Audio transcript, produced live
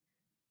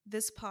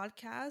This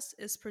podcast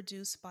is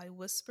produced by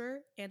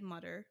Whisper and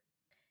Mutter.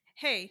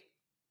 Hey,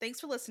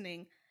 thanks for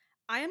listening.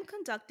 I am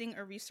conducting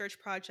a research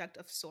project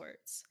of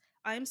sorts.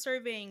 I am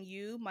surveying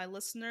you, my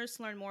listeners,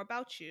 to learn more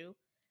about you.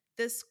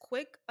 This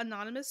quick,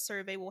 anonymous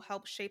survey will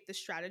help shape the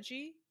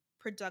strategy,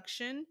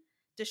 production,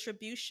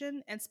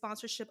 distribution, and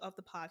sponsorship of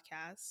the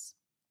podcast.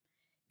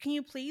 Can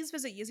you please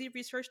visit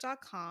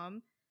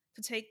yeezyresearch.com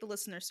to take the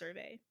listener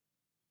survey?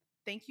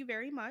 Thank you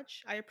very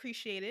much. I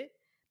appreciate it.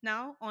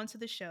 Now, on to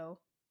the show.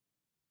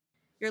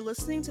 You're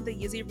listening to the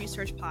Yizzy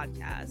Research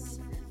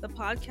Podcast, the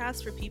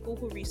podcast for people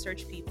who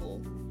research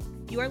people.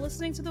 You are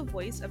listening to the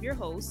voice of your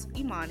host,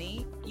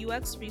 Imani,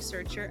 UX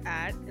researcher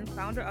at and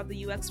founder of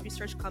the UX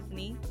research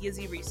company,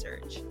 Yizzy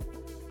Research.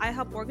 I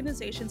help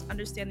organizations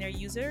understand their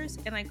users,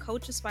 and I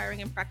coach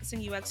aspiring and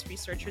practicing UX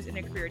researchers in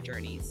their career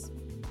journeys.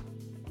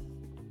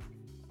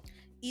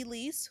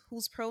 Elyse,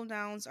 whose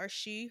pronouns are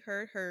she,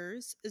 her,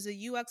 hers, is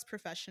a UX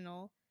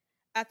professional.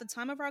 At the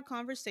time of our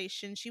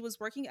conversation, she was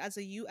working as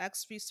a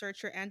UX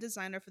researcher and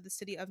designer for the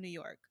city of New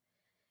York.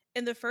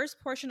 In the first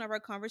portion of our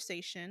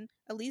conversation,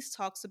 Elyse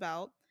talks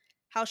about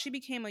how she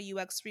became a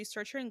UX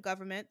researcher in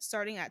government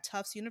starting at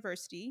Tufts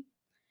University,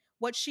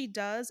 what she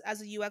does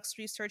as a UX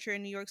researcher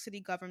in New York City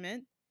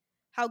government,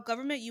 how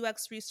government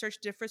UX research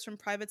differs from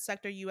private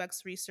sector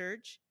UX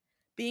research,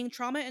 being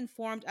trauma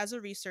informed as a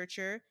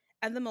researcher,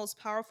 and the most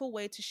powerful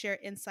way to share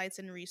insights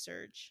in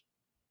research.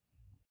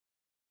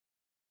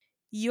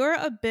 You're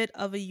a bit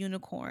of a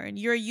unicorn.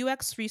 You're a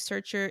UX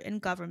researcher in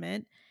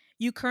government.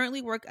 You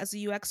currently work as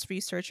a UX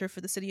researcher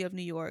for the city of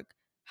New York.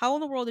 How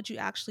in the world did you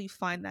actually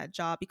find that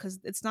job?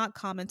 Because it's not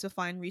common to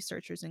find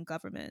researchers in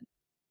government.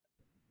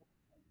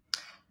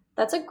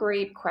 That's a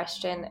great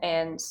question.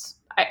 And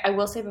I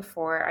will say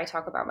before I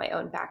talk about my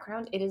own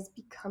background, it is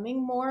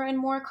becoming more and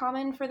more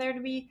common for there to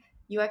be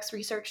UX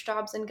research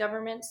jobs in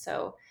government.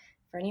 So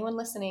for anyone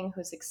listening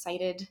who's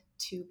excited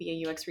to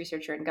be a UX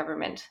researcher in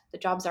government, the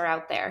jobs are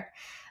out there.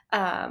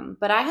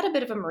 But I had a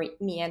bit of a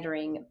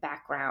meandering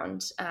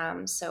background.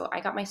 So I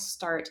got my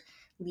start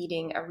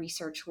leading a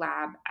research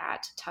lab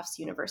at Tufts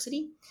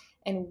University.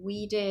 And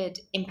we did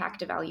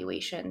impact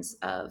evaluations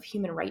of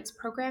human rights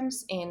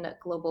programs in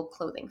global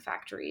clothing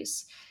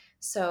factories.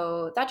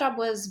 So that job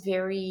was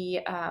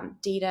very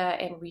data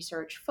and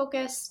research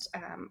focused.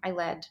 I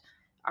led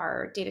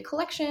our data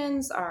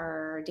collections,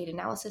 our data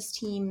analysis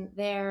team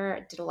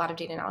there, did a lot of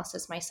data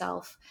analysis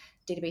myself,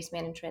 database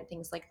management,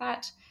 things like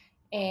that.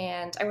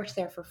 And I worked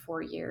there for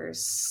 4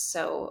 years.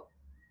 So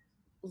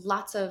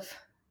lots of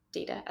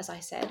data, as I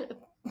said,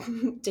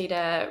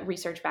 data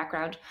research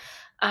background.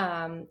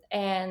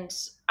 And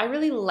I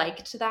really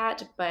liked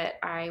that, but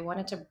I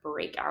wanted to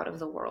break out of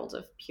the world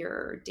of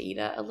pure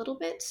data a little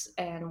bit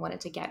and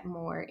wanted to get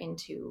more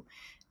into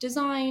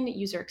design,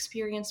 user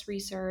experience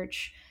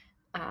research,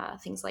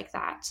 things like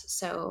that.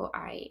 So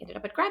I ended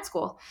up at grad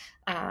school.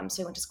 So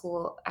I went to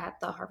school at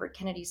the Harvard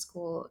Kennedy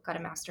School, got a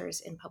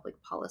master's in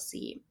public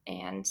policy,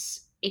 and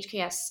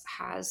HKS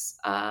has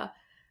a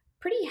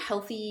pretty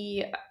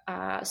healthy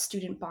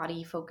student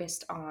body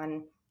focused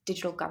on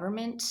digital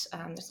government.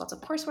 There's lots of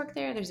coursework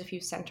there. There's a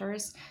few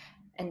centers.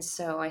 And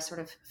so I sort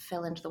of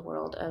fell into the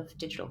world of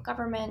digital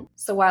government.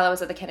 So while I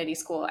was at the Kennedy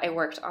School, I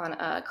worked on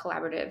a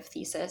collaborative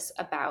thesis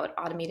about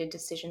automated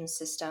decision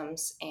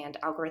systems and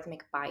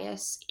algorithmic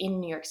bias in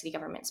New York City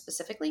government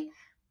specifically.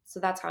 So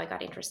that's how I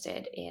got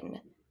interested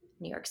in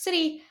New York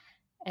City.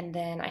 And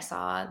then I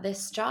saw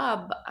this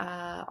job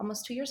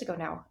almost 2 years ago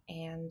now,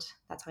 and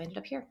that's how I ended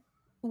up here.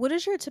 What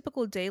is your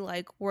typical day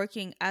like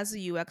working as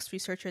a UX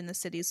researcher in the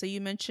city? So you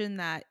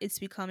mentioned that it's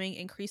becoming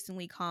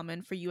increasingly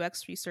common for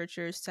UX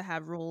researchers to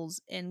have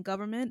roles in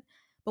government.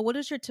 But what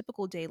is your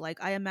typical day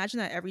like? I imagine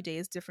that every day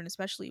is different,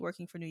 especially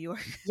working for New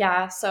York.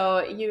 Yeah,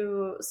 so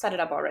you set it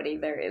up already.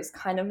 There is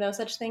kind of no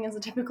such thing as a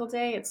typical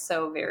day. It's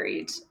so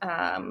varied.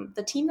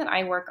 The team that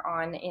I work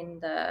on in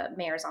the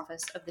mayor's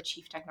office of the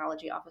chief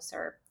technology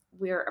officer,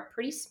 we're a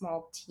pretty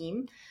small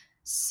team.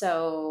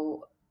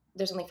 So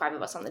there's only 5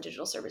 of us on the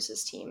digital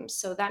services team.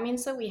 So that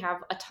means that we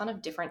have a ton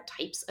of different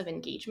types of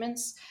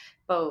engagements,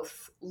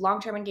 both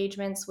long-term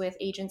engagements with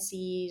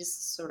agencies,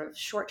 sort of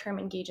short-term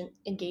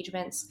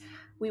engagements.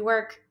 We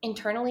work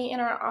internally in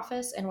our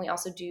office, and we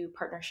also do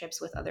partnerships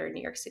with other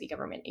New York City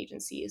government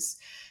agencies.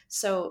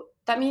 So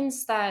that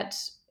means that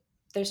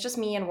there's just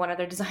me and one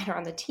other designer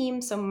on the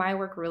team. So my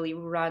work really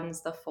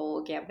runs the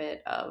full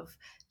gambit of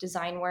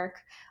design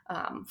work,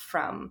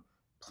 from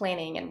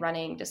planning and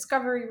running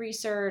discovery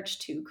research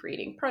to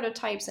creating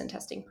prototypes and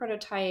testing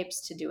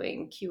prototypes to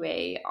doing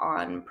QA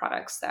on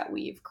products that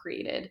we've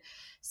created.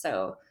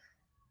 So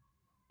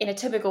in a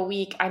typical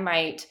week, I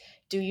might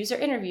do user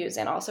interviews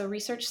and also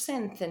research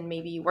synth and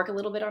maybe work a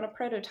little bit on a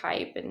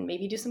prototype and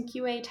maybe do some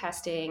QA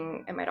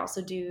testing. I might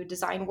also do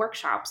design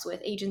workshops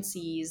with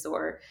agencies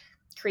or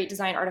create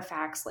design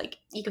artifacts like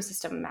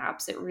ecosystem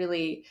maps. It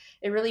really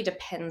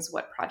depends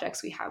what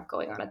projects we have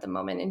going on at the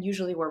moment. And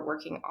usually we're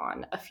working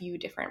on a few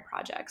different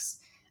projects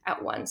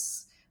at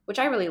once, which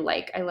I really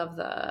like. I love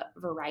the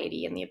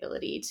variety and the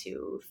ability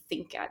to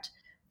think at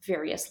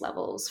various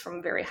levels,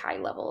 from very high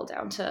level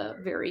down to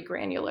very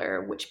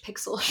granular, which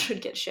pixel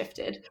should get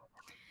shifted.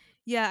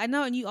 Yeah, I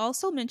know. And you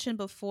also mentioned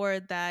before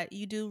that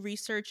you do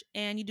research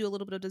and you do a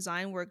little bit of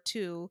design work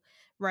too,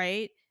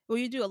 right? Well,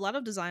 you do a lot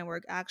of design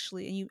work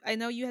actually. And I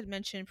know you had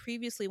mentioned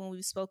previously when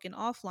we've spoken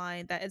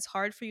offline that it's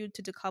hard for you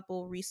to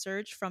decouple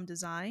research from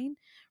design,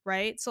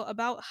 right? So,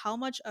 about how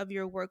much of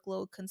your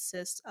workload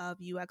consists of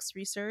UX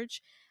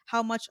research,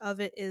 how much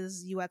of it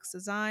is UX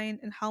design,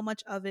 and how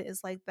much of it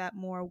is like that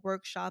more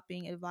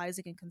workshopping,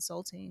 advising, and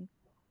consulting?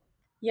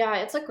 Yeah,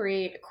 it's a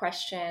great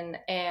question.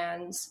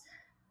 And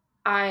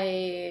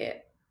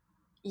I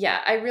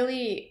Yeah,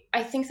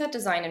 I think that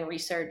design and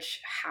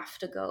research have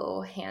to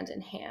go hand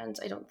in hand.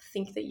 I don't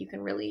think that you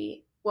can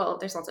really, well,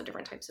 there's lots of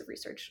different types of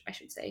research, I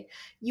should say.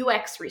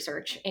 UX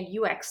research and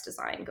UX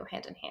design go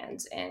hand in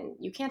hand, and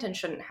you can't and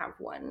shouldn't have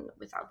one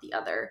without the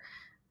other,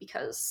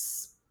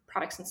 because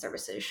products and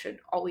services should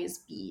always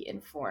be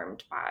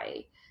informed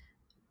by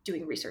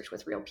doing research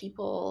with real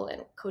people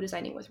and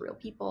co-designing with real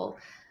people.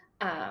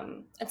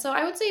 And so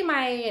I would say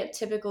my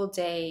typical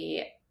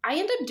day, I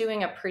end up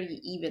doing a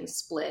pretty even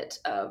split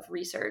of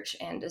research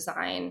and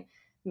design.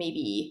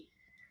 Maybe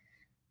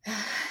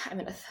I'm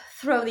going to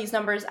throw these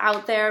numbers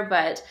out there,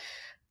 but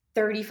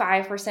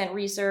 35%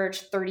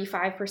 research,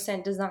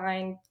 35%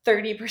 design,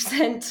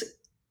 30%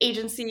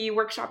 agency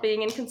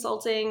workshopping and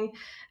consulting.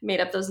 Made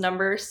up those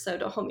numbers, so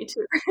don't hold me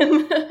to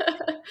them.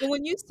 And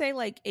when you say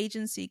like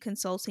agency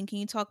consulting, can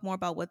you talk more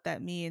about what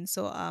that means?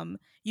 So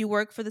you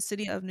work for the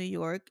city of New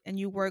York and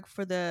you work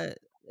for the,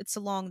 it's a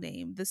long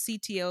name, the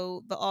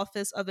CTO, the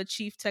Office of the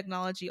Chief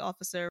Technology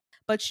Officer,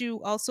 but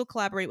you also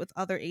collaborate with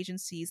other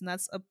agencies and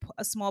that's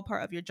a small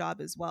part of your job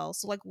as well.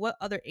 So like what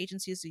other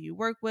agencies do you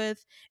work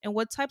with and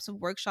what types of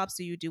workshops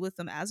do you do with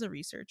them as a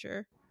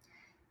researcher?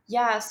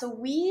 Yeah,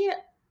 so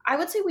I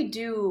would say we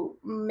do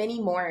many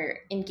more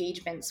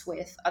engagements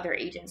with other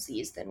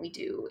agencies than we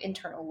do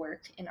internal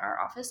work in our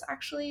office,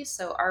 actually.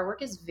 So our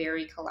work is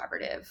very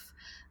collaborative.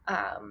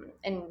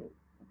 And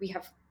we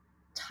have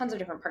tons of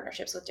different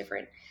partnerships with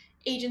different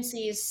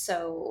agencies.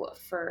 So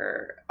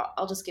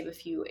I'll just give a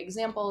few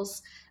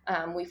examples.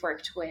 We've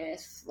worked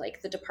with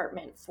like the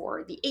Department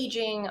for the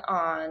Aging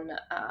on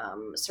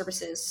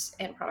services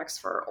and products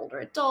for older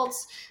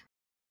adults.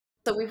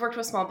 So we've worked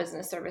with small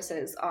business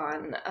services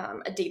on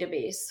a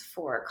database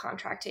for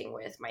contracting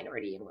with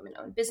minority and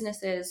women-owned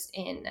businesses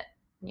in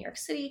New York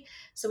City.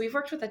 So we've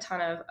worked with a ton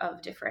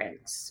of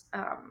different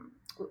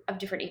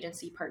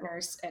agency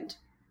partners, and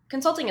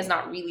consulting is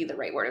not really the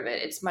right word of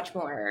it. It's much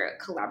more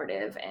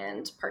collaborative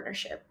and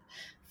partnership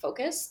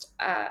focused.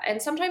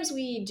 And sometimes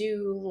we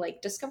do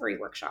like discovery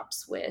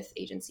workshops with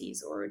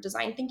agencies or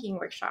design thinking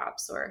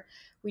workshops, or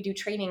we do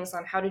trainings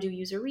on how to do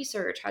user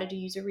research, how to do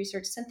user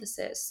research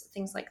synthesis,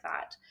 things like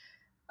that,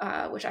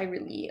 which I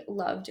really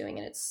love doing.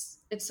 And it's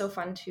so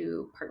fun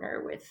to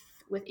partner with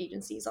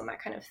agencies on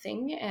that kind of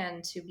thing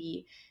and to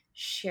be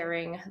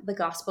sharing the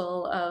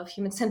gospel of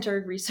human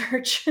centered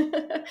research.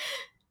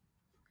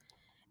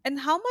 And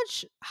how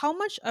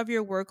much of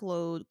your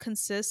workload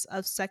consists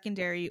of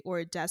secondary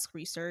or desk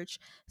research?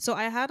 So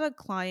I had a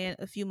client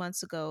a few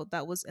months ago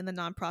that was in the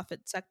nonprofit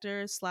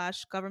sector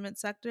slash government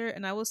sector,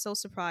 and I was so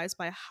surprised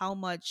by how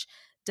much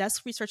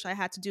desk research I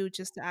had to do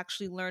just to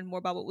actually learn more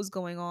about what was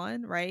going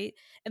on, right?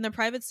 In the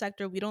private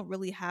sector, we don't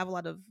really have a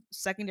lot of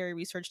secondary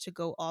research to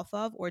go off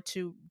of or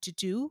to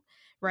do,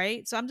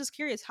 right? So I'm just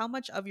curious, how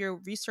much of your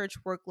research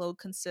workload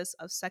consists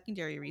of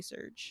secondary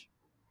research?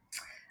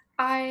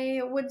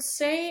 I would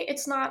say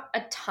it's not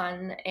a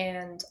ton,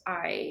 and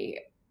I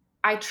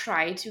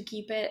try to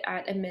keep it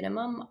at a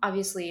minimum.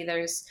 Obviously,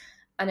 there's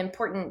an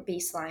important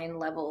baseline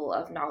level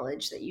of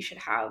knowledge that you should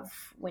have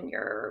when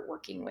you're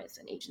working with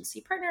an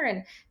agency partner.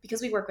 And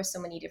because we work with so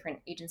many different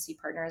agency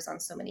partners on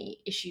so many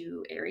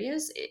issue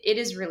areas, it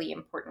is really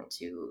important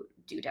to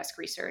do desk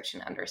research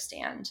and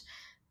understand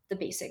the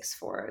basics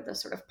for the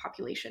sort of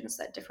populations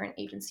that different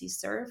agencies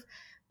serve.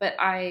 But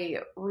I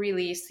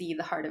really see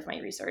the heart of my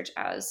research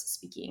as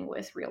speaking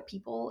with real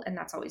people, and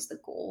that's always the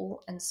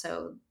goal. And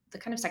so the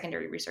kind of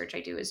secondary research I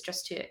do is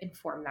just to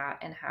inform that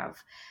and have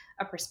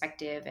a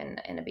perspective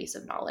and a base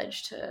of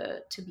knowledge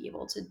to be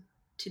able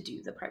to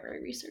do the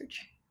primary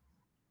research.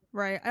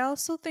 Right. I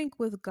also think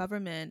with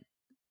government,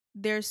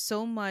 there's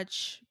so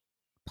much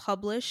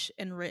published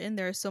and written.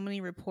 There are so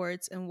many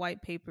reports and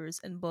white papers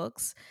and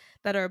books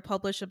that are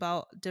published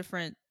about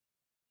different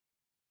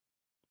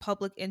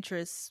public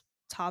interest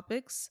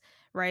topics,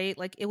 right?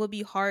 Like it would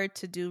be hard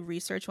to do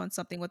research on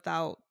something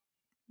without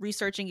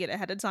researching it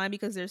ahead of time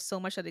because there's so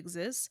much that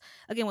exists.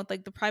 Again, with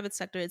like the private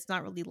sector, it's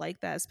not really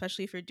like that,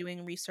 especially if you're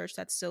doing research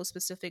that's so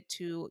specific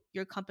to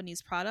your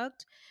company's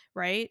product,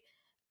 right?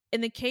 In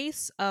the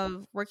case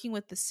of working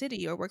with the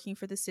city or working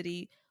for the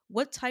city,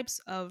 what types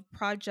of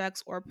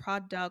projects or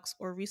products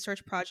or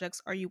research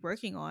projects are you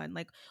working on?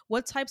 Like,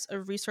 what types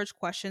of research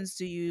questions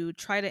do you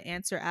try to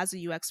answer as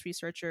a UX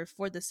researcher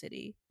for the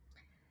city?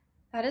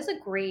 That is a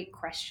great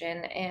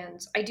question,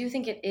 and I do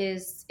think it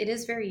is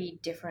very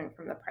different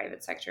from the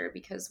private sector,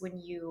 because when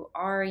you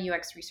are a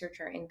UX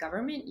researcher in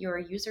government, your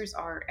users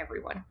are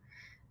everyone.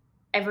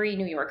 every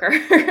New Yorker.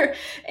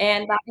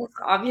 And that is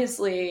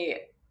obviously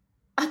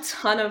a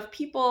ton of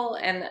people,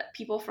 and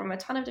people from a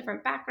ton of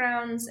different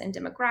backgrounds and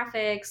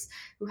demographics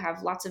who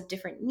have lots of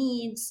different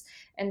needs.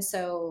 And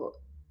so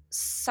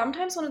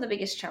sometimes one of the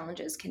biggest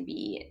challenges can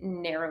be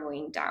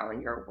narrowing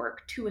down your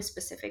work to a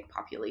specific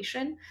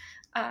population,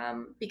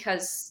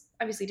 because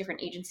obviously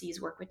different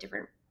agencies work with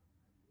different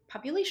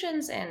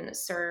populations and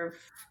serve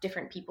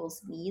different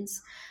people's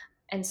needs.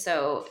 And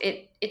so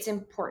it's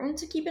important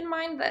to keep in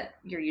mind that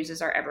your users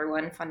are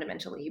everyone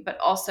fundamentally, but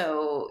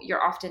also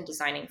you're often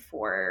designing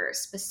for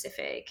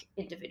specific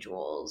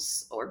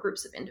individuals or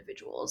groups of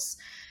individuals.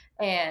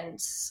 And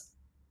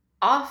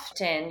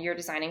often you're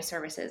designing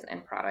services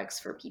and products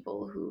for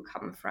people who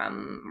come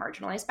from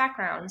marginalized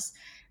backgrounds,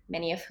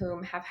 many of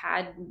whom have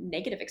had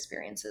negative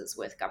experiences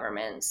with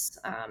governments,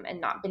 and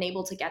not been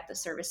able to get the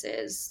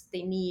services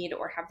they need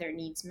or have their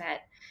needs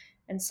met.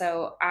 And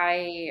so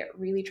I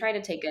really try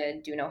to take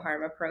a do no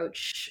harm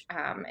approach,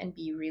 and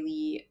be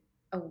really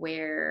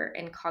aware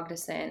and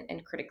cognizant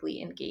and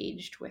critically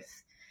engaged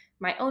with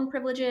my own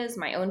privileges,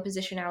 my own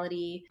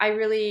positionality. I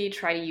really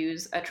try to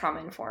use a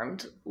trauma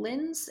informed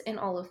lens in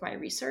all of my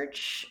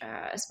research,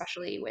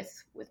 especially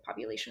with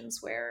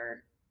populations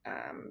where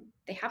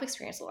they have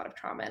experienced a lot of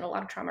trauma, and a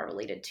lot of trauma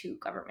related to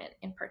government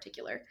in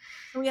particular.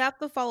 We have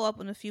to follow up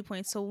on a few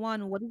points. So,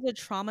 one, what is a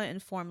trauma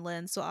informed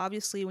lens? So,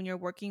 obviously, when you're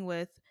working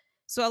with,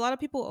 so a lot of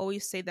people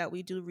always say that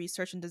we do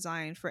research and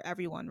design for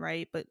everyone,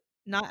 right? But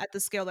not at the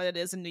scale that it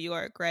is in New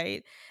York,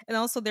 right? And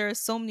also, there are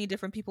so many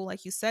different people,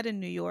 like you said, in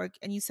New York,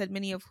 and you said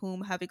many of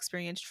whom have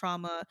experienced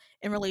trauma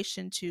in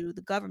relation to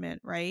the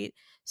government, right?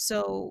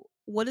 So,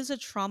 what is a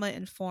trauma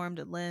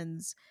informed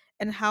lens?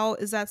 And how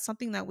is that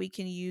something that we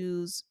can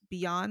use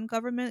beyond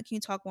government? Can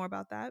you talk more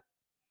about that?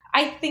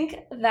 I think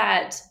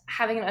that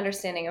having an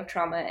understanding of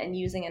trauma and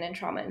using it in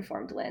trauma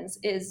informed lens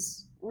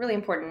is really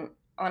important,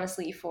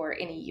 honestly, for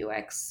any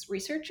UX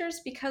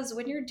researchers, because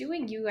when you're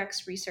doing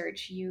UX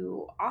research,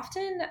 you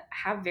often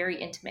have very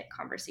intimate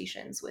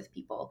conversations with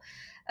people,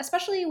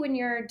 especially when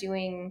you're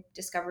doing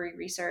discovery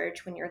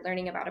research, when you're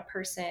learning about a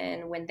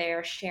person, when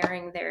they're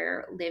sharing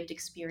their lived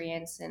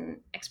experience and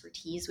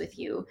expertise with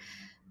you.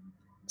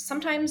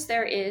 Sometimes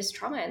there is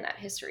trauma in that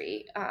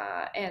history,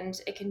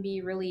 and it can be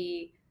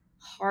really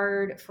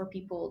hard for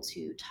people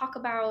to talk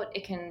about.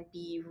 It can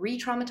be re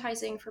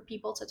traumatizing for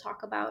people to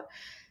talk about.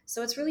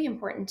 So it's really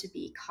important to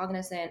be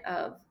cognizant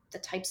of the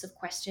types of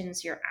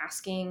questions you're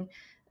asking,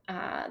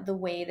 the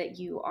way that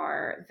you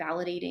are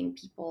validating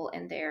people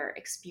and their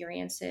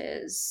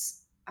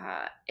experiences.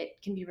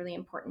 It can be really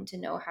important to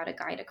know how to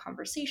guide a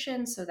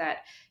conversation so that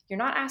you're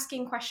not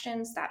asking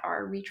questions that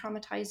are re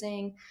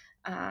traumatizing,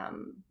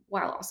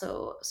 while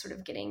also sort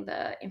of getting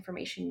the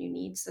information you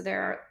need. So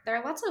there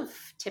are lots of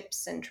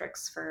tips and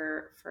tricks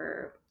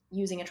for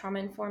using a trauma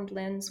informed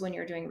lens when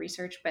you're doing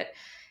research, but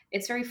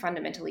it's very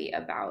fundamentally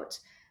about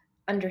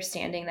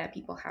understanding that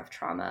people have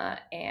trauma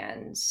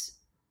and,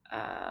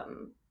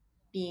 um,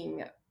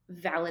 being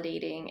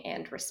validating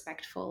and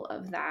respectful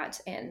of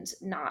that, and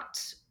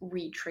not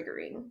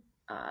re-triggering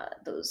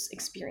those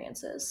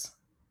experiences.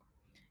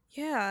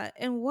 Yeah,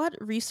 and what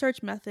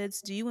research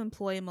methods do you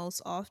employ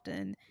most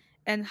often?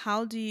 And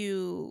how do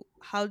you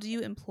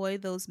employ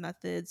those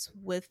methods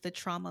with the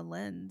trauma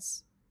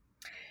lens?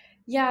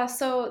 Yeah,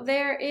 so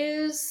there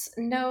is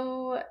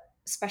no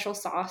special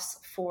sauce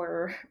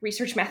for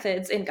research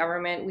methods in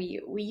government.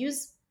 We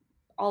use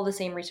all the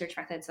same research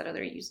methods that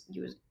other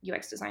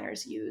UX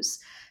designers use.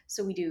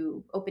 So we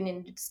do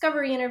open-ended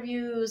discovery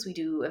interviews, we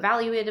do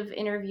evaluative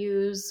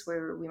interviews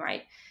where we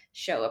might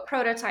show a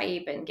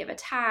prototype and give a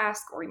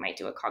task, or we might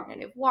do a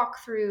cognitive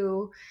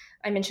walkthrough.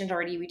 I mentioned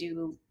already we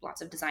do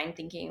lots of design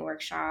thinking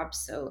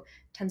workshops, so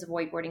tons of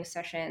whiteboarding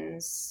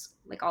sessions.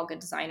 Like all good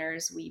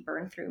designers, we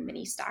burn through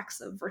many stacks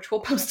of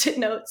virtual post-it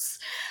notes.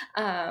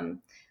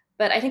 Um,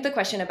 but I think the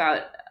question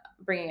about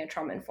bringing a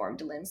trauma informed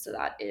lens to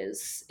that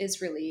is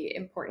really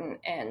important.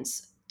 And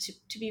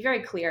to be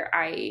very clear,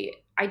 I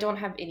don't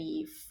have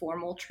any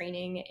formal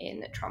training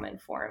in trauma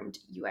informed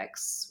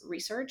UX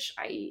research.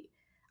 I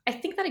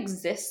think that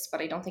exists, but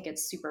I don't think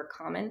it's super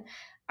common.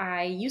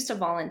 I used to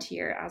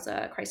volunteer as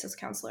a crisis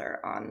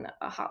counselor on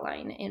a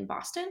hotline in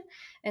Boston.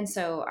 And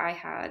so I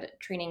had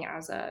training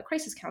as a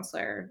crisis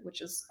counselor,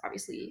 which is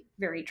obviously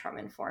very trauma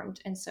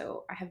informed. And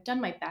so I have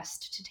done my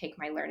best to take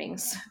my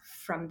learnings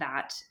from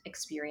that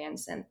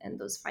experience and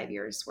those 5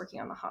 years working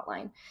on the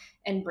hotline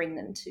and bring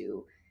them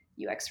to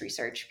UX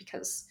research,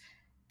 because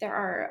there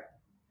are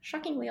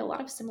shockingly a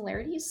lot of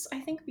similarities, I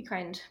think,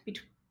 between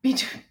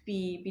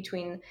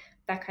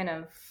that kind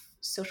of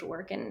social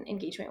work and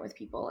engagement with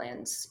people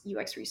and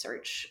UX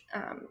research,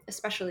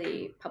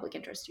 especially public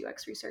interest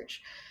UX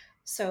research.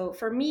 So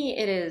for me,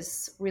 it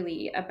is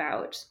really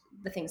about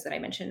the things that I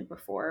mentioned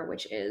before,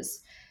 which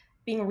is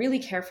being really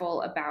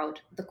careful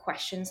about the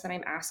questions that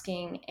I'm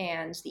asking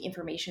and the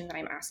information that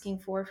I'm asking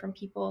for from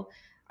people.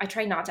 I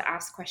try not to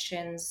ask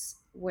questions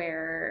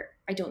where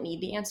I don't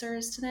need the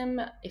answers to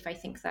them if I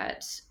think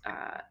that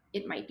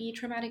it might be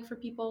traumatic for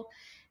people.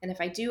 And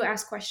if I do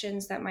ask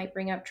questions that might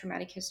bring up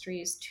traumatic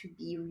histories, to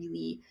be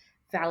really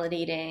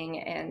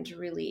validating and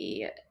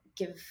really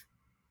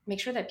make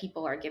sure that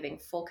people are giving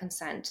full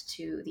consent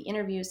to the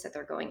interviews that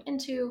they're going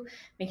into,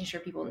 making sure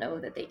people know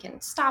that they can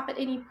stop at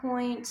any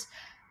point.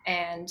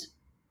 And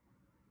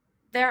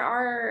there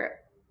are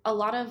a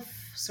lot of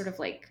sort of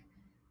like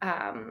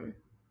um,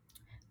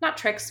 not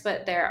tricks,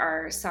 but there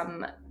are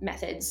some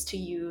methods to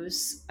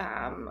use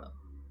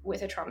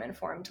with a trauma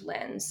informed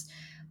lens.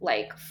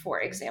 Like,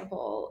 for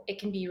example, it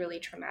can be really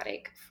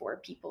traumatic for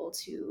people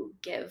to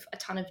give a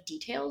ton of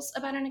details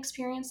about an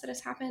experience that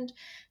has happened.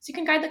 So you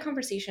can guide the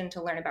conversation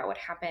to learn about what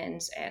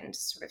happened and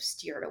sort of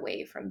steer it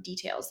away from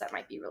details that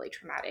might be really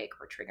traumatic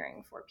or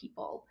triggering for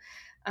people.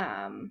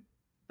 Um,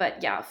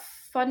 but yeah,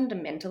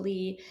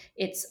 fundamentally,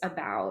 it's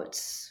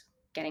about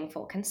getting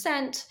full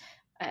consent.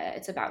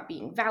 It's about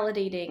being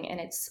validating, and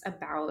it's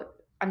about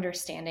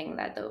understanding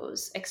that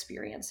those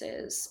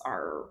experiences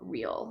are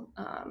real,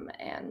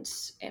 and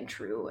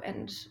true,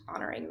 and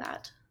honoring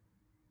that.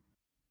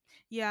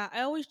 Yeah,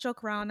 I always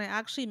joke around. I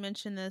actually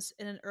mentioned this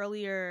in an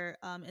earlier,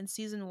 in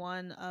season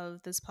one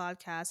of this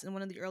podcast, in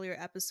one of the earlier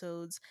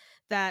episodes,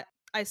 that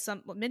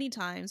many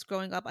times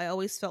growing up, I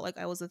always felt like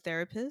I was a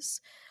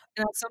therapist,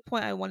 and at some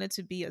point, I wanted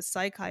to be a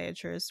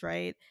psychiatrist,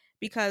 right?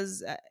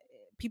 Because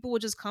people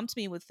would just come to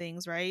me with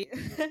things, right?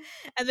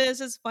 And then it's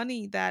just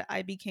funny that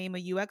I became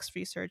a UX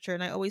researcher,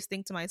 and I always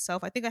think to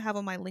myself, I think I have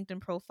on my LinkedIn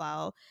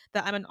profile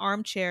that I'm an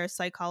armchair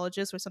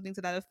psychologist or something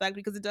to that effect,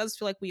 because it does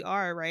feel like we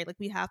are, right?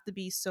 Like we have to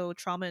be so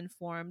trauma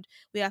informed,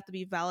 we have to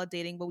be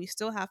validating, but we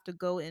still have to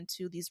go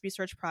into these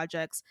research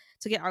projects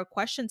to get our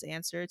questions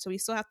answered. So we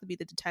still have to be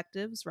the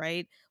detectives,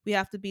 right? We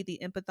have to be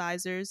the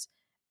empathizers.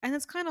 And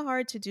it's kind of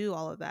hard to do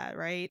all of that,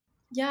 right?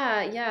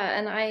 Yeah, yeah,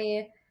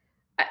 and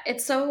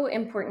it's so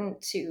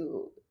important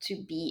to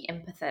be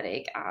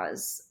empathetic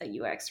as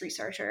a UX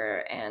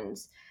researcher, and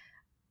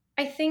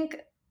I think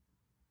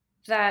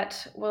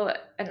that, well,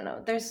 I don't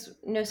know, there's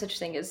no such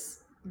thing as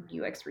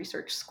UX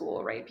research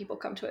school, right? People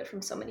come to it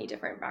from so many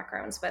different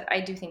backgrounds, but I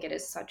do think it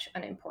is such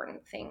an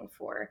important thing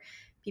for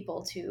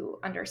people to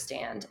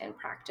understand and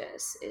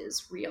practice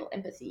is real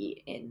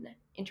empathy in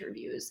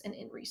interviews and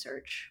in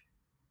research.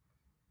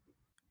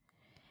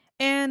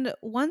 And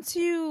once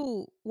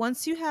you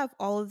have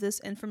all of this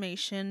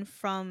information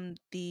from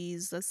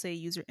these, let's say,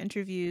 user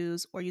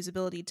interviews or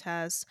usability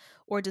tests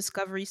or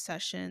discovery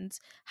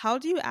sessions, how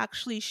do you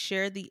actually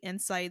share the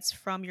insights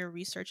from your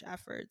research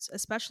efforts,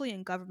 especially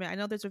in government? I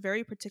know there's a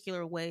very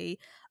particular way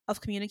of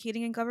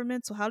communicating in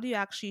government, so how do you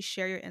actually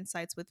share your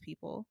insights with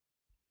people?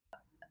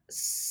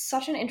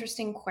 Such an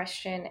interesting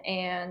question,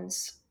 and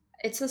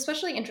it's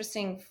especially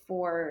interesting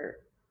for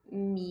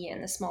me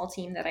and the small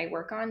team that I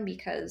work on,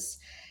 because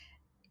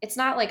it's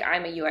not like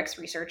I'm a UX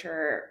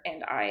researcher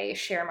and I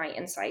share my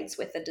insights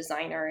with the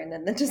designer and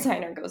then the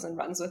designer goes and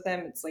runs with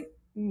them. It's like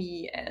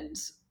me and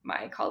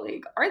my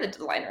colleague are the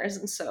designers.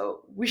 And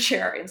so we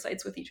share our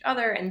insights with each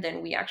other, and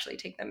then we actually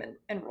take them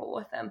and roll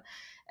with them.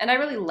 And I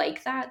really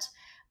like that.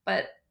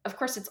 But of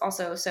course, it's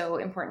also so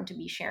important to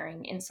be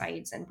sharing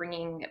insights and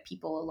bringing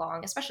people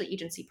along, especially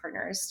agency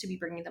partners, to be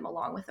bringing them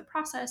along with the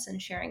process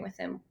and sharing with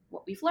them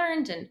what we've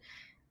learned and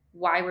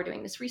why we're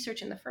doing this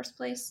research in the first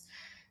place.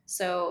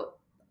 So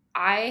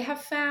I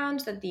have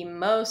found that the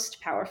most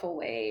powerful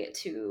way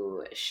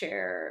to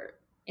share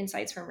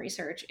insights from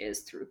research is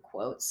through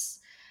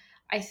quotes.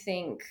 I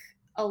think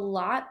a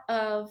lot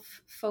of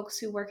folks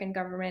who work in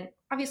government,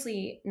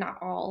 obviously not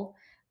all,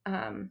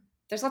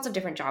 there's lots of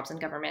different jobs in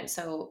government.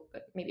 So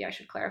maybe I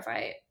should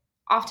clarify.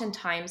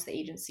 Oftentimes, the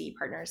agency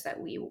partners that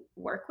we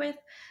work with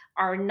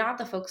are not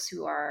the folks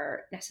who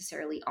are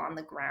necessarily on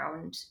the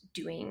ground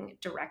doing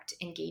direct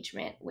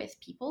engagement with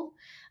people.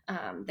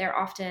 They're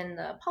often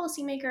the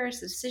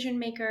policymakers, the decision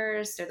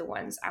makers. They're the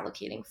ones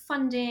allocating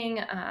funding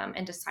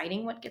and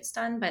deciding what gets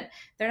done, but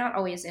they're not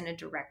always in a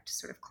direct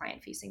sort of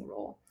client facing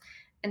role.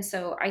 And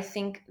so I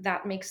think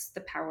that makes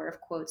the power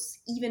of quotes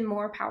even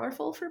more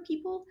powerful for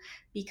people,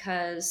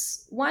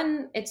 because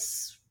one,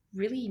 it's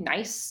really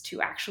nice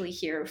to actually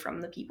hear from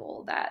the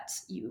people that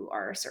you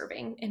are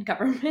serving in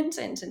government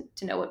and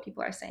to know what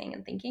people are saying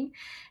and thinking.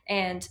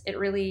 And it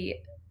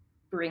really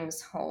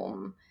brings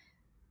home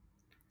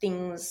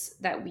things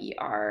that we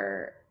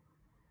are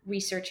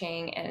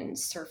researching and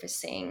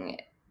surfacing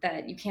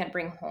that you can't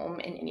bring home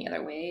in any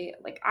other way.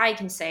 Like, I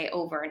can say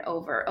over and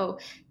over, oh,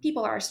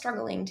 people are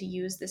struggling to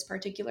use this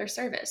particular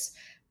service,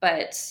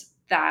 but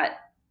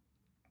that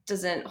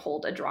doesn't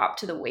hold a drop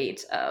to the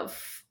weight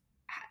of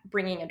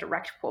bringing a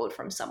direct quote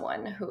from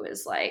someone who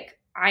is like,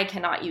 I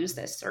cannot use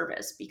this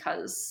service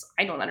because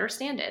I don't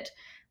understand it.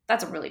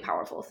 That's a really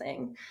powerful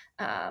thing.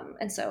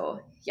 And so,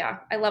 yeah,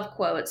 I love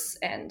quotes,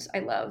 and I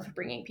love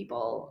bringing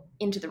people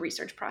into the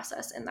research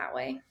process in that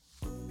way.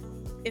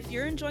 If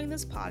you're enjoying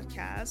this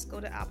podcast, go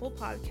to Apple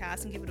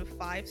Podcasts and give it a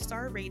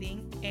 5-star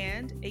rating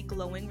and a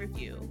glowing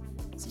review.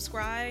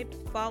 Subscribe,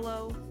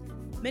 follow.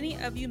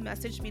 Many of you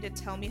messaged me to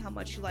tell me how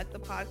much you like the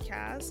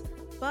podcast,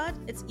 but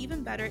it's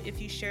even better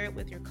if you share it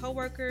with your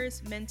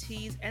coworkers,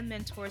 mentees, and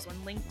mentors on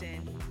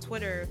LinkedIn,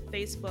 Twitter,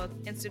 Facebook,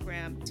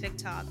 Instagram,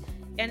 TikTok,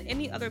 and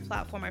any other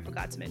platform I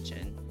forgot to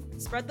mention.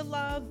 Spread the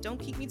love, don't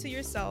keep me to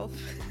yourself.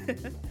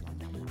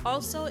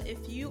 Also,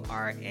 if you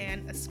are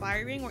an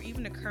aspiring or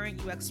even a current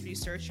UX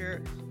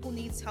researcher who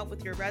needs help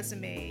with your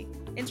resume,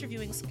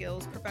 interviewing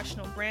skills,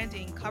 professional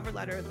branding, cover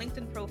letter,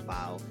 LinkedIn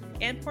profile,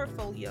 and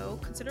portfolio,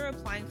 consider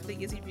applying for the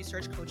Yizzy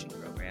Research Coaching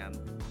Program.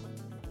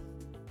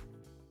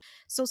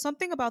 So,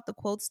 something about the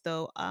quotes,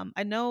 though,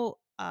 I know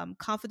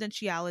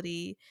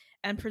confidentiality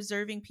and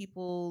preserving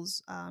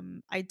people's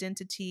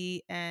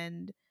identity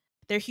and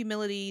their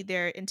humility,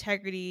 their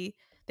integrity,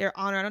 their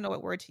honor. I don't know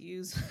what word to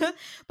use,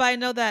 but I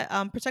know that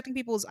protecting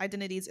people's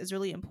identities is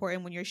really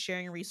important when you're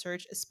sharing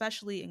research,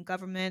 especially in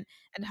government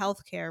and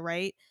healthcare,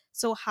 right?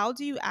 So, how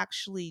do you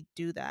actually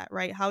do that,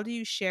 right? How do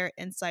you share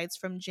insights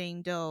from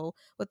Jane Doe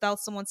without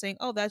someone saying,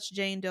 oh, that's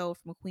Jane Doe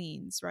from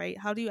Queens, right?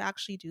 How do you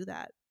actually do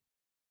that?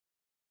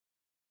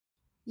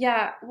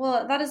 Yeah,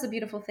 well, that is the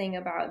beautiful thing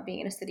about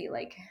being in a city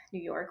like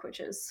New York, which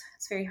is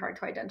it's very hard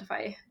to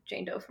identify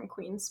Jane Doe from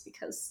Queens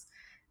because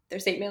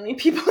there's 8 million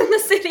people in the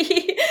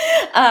city.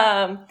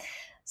 um,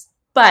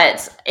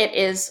 but it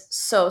is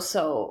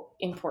so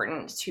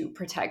important to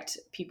protect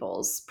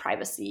people's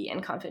privacy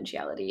and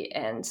confidentiality.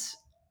 And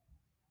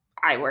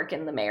I work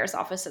in the mayor's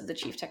office of the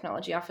chief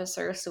technology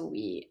officer, so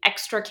we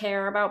extra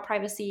care about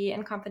privacy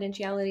and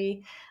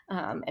confidentiality,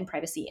 and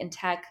privacy in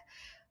tech.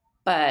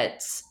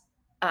 But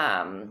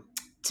um,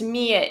 to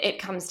me, it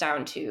comes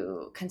down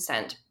to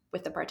consent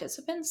with the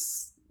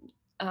participants,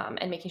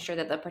 and making sure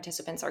that the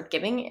participants are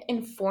giving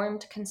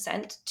informed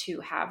consent to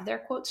have their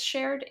quotes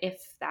shared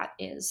if that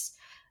is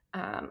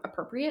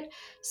appropriate.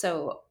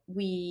 So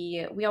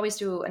we always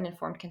do an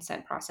informed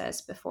consent process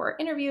before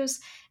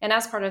interviews, and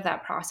as part of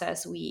that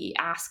process, we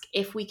ask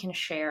if we can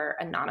share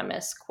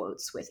anonymous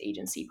quotes with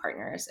agency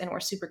partners, and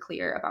we're super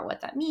clear about what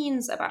that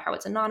means, about how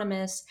it's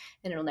anonymous,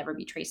 and it'll never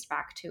be traced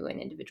back to an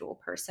individual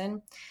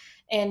person.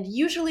 And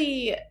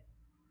usually,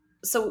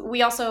 so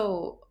we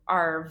also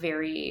are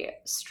very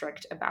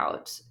strict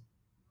about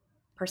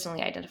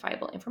personally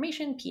identifiable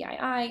information,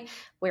 PII,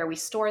 where we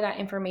store that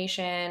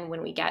information,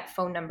 when we get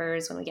phone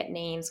numbers, when we get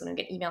names, when we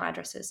get email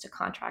addresses to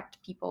contact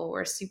people.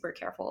 We're super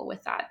careful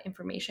with that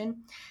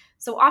information.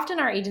 So often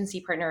our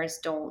agency partners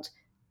don't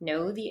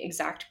know the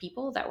exact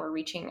people that we're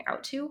reaching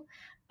out to.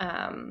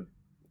 Um,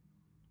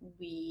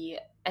 we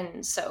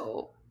and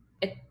so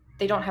it,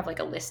 they don't have like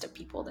a list of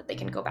people that they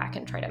can go back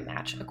and try to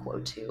match a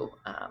quote to.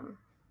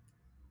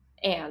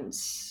 And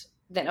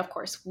then of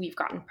course we've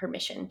gotten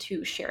permission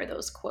to share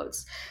those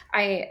quotes.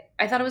 I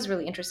thought it was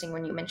really interesting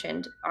when you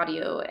mentioned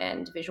audio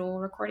and visual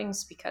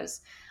recordings,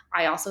 because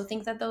I also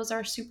think that those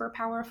are super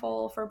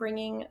powerful for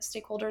bringing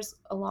stakeholders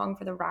along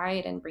for the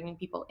ride and bringing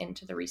people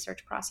into the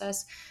research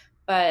process.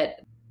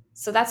 But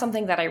so that's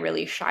something that I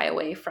really shy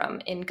away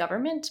from in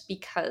government,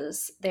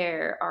 because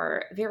there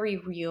are very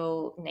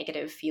real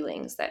negative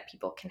feelings that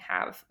people can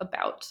have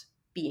about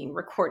being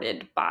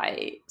recorded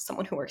by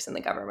someone who works in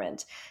the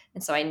government.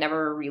 And so I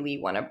never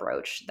really want to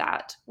broach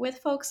that with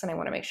folks. And I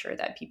want to make sure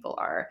that people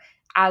are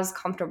as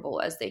comfortable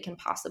as they can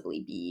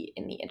possibly be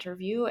in the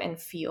interview and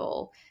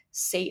feel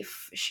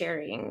safe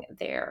sharing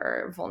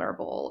their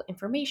vulnerable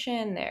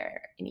information,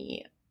 their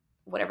any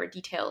whatever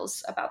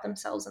details about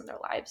themselves and their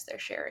lives they're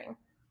sharing.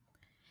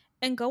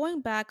 And going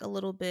back a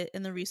little bit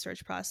in the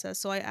research process,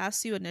 so I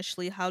asked you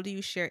initially, how do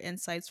you share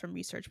insights from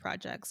research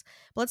projects?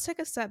 But let's take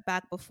a step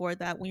back before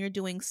that. When you're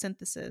doing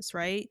synthesis,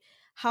 right?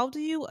 How do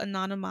you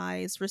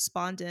anonymize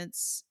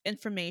respondents'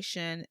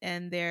 information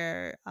and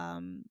their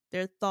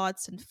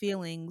thoughts and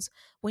feelings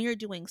when you're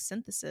doing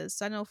synthesis?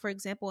 So I know, for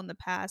example, in the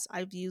past,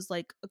 I've used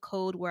like a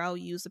code where I'll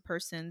use the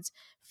person's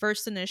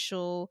first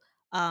initial,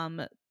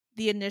 um,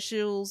 the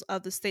initials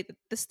of the state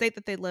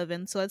that they live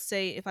in. So let's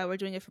say if I were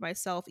doing it for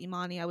myself,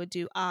 Imani, I would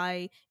do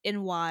INY,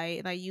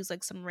 and I use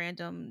like some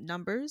random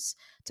numbers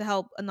to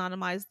help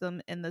anonymize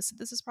them in the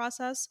synthesis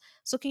process.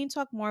 So can you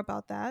talk more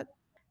about that?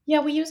 Yeah,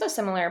 we use a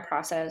similar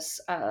process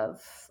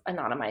of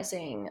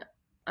anonymizing,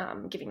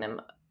 giving them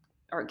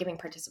or giving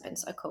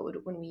participants a code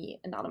when we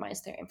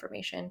anonymize their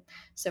information.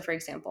 So, for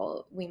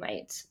example, we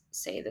might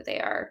say that they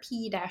are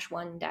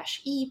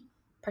P-1-E,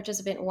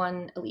 participant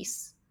one,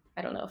 Elyse.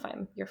 I don't know if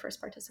I'm your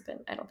first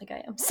participant. I don't think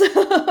I am.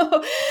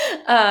 So,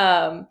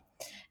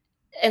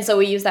 and so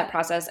we use that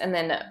process, and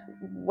then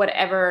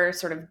whatever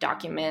sort of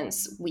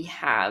documents we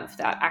have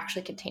that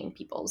actually contain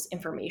people's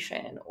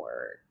information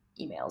or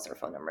emails or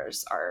phone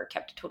numbers are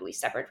kept totally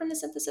separate from the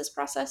synthesis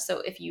process.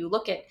 So if you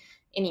look at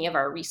any of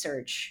our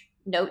research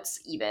notes,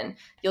 even,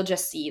 you'll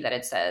just see that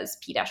it says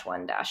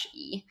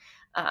P-1-E,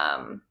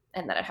 and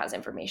that it has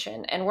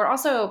information. And we're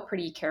also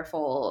pretty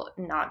careful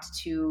not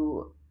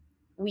to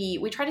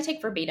we try to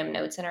take verbatim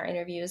notes in our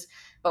interviews,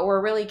 but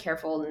we're really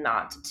careful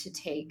not to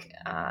take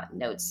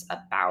notes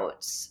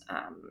about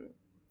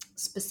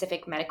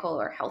specific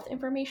medical or health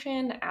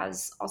information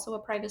as also a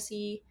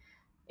privacy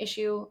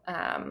issue.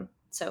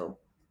 So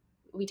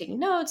we take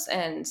notes,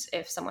 and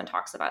if someone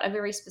talks about a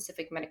very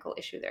specific medical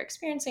issue they're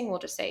experiencing, we'll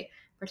just say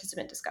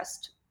participant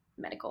discussed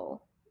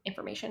medical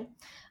information,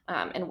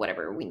 and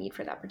whatever we need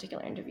for that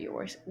particular interview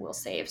we'll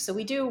save. So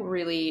we do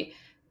really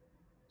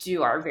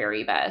do our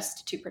very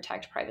best to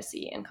protect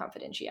privacy and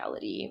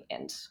confidentiality.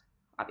 And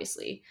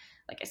obviously,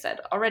 like I said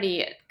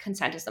already,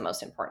 consent is the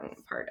most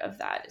important part of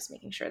that, is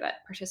making sure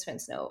that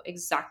participants know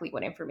exactly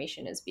what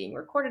information is being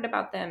recorded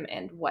about them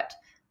and what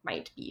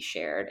might be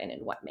shared and in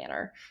what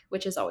manner,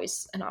 which is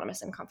always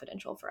anonymous and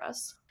confidential for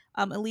us.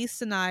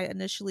 Elise and I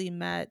initially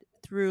met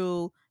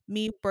through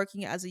me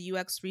working as a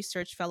UX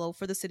research fellow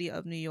for the city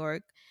of New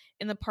York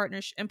in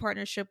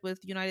partnership with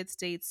United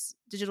States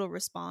Digital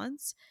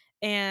Response.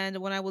 And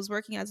when I was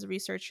working as a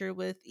researcher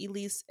with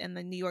Elise and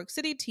the New York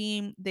City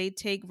team, they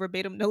take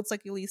verbatim notes,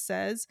 like Elise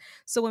says.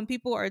 So when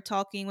people are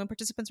talking, when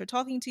participants are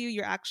talking to you,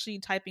 you're actually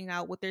typing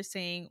out what they're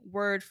saying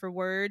word for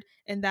word.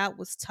 And that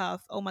was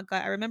tough. Oh my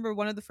God. I remember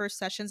one of the first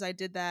sessions I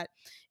did that.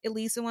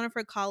 Elise and one of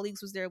her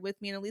colleagues was there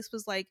with me, and Elise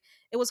was like,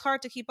 it was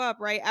hard to keep up,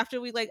 right?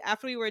 After we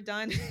were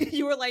done,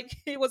 you were like,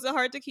 it was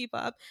hard to keep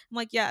up. I'm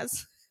like,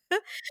 yes.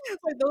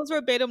 Like those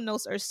verbatim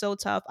notes are so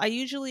tough. I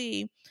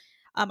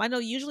know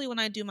usually when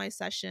I do my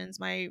sessions,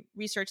 my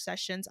research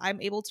sessions,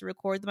 I'm able to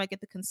record them. I get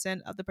the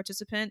consent of the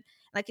participant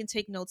and I can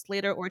take notes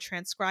later or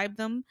transcribe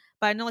them.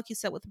 But I know, like you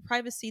said, with the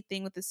privacy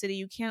thing with the city,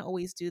 you can't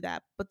always do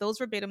that. But those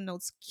verbatim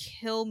notes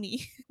kill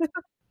me.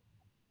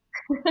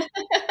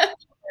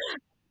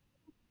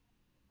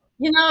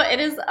 It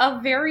is a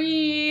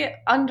very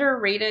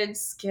underrated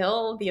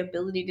skill, the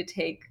ability to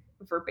take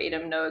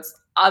verbatim notes.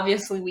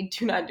 Obviously, we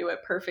do not do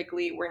it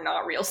perfectly. We're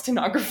not real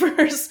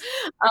stenographers.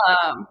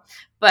 um,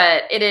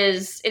 but it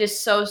is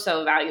so,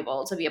 so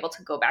valuable to be able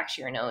to go back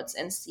to your notes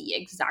and see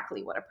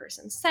exactly what a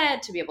person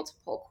said, to be able to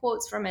pull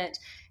quotes from it.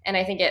 And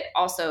I think it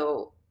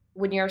also,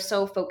 when you're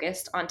so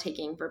focused on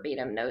taking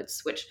verbatim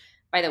notes, which,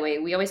 by the way,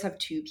 we always have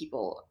two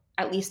people,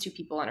 at least two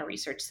people on a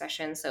research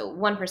session. So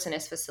one person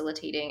is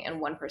facilitating and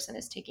one person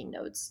is taking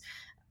notes.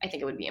 I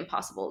think it would be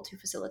impossible to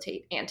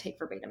facilitate and take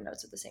verbatim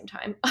notes at the same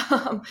time.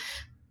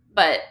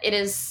 But it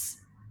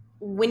is,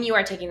 when you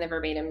are taking the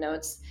verbatim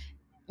notes,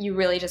 you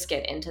really just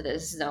get into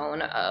this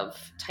zone of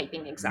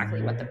typing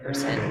exactly what the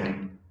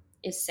person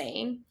is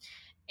saying.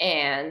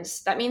 And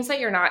that means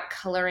that you're not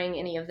coloring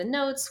any of the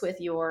notes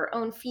with your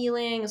own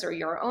feelings or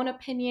your own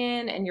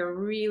opinion, and you're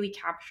really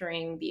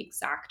capturing the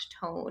exact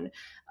tone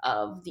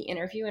of the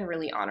interview and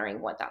really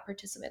honoring what that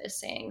participant is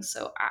saying.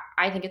 So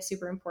I think it's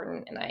super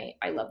important, and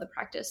I love the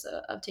practice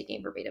of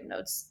taking verbatim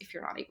notes if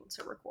you're not able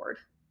to record.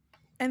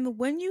 And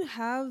when you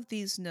have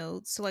these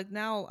notes, so like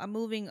now I'm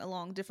moving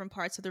along different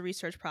parts of the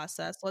research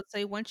process. Let's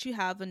say once you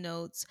have the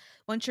notes,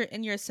 once you're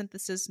in your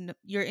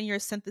you're in your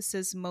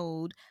synthesis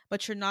mode,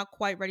 but you're not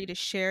quite ready to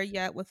share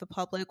yet with the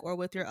public or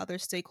with your other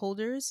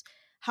stakeholders.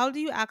 How do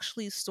you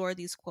actually store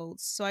these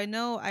quotes? So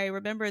I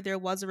remember there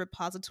was a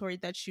repository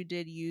that you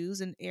did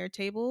use in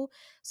Airtable.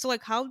 So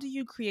like how do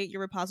you create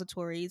your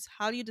repositories?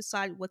 How do you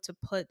decide what to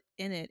put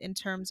in it in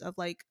terms of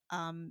like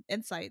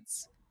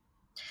insights?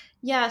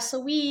 Yeah, so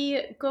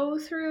we go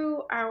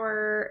through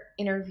our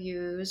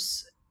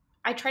interviews.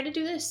 I try to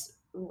do this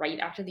right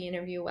after the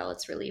interview while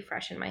it's really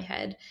fresh in my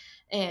head.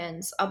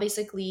 And I'll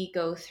basically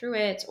go through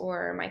it,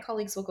 or my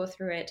colleagues will go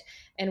through it,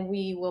 and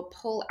we will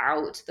pull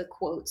out the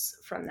quotes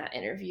from that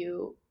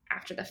interview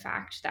after the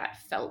fact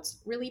that felt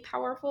really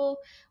powerful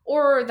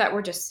or that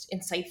were just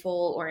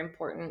insightful or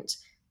important.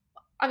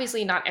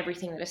 Obviously not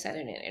everything that is said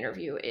in an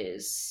interview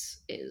is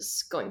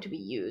going to be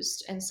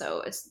used, and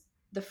so it's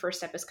the first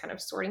step is kind of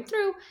sorting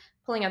through,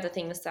 pulling out the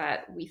things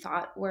that we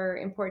thought were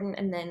important,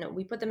 and then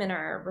we put them in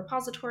our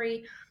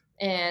repository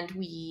and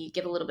we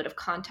give a little bit of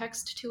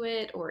context to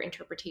it or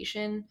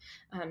interpretation.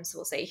 So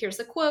we'll say, here's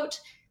the quote,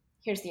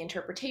 here's the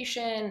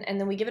interpretation, and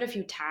then we give it a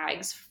few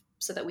tags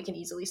so that we can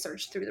easily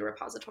search through the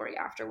repository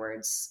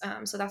afterwards.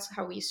 So that's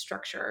how we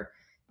structure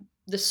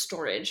the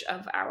storage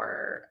of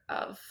our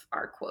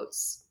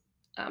quotes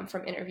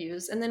from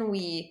interviews. And then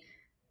we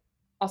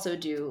also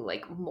do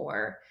like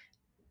more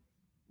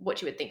what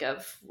you would think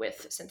of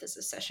with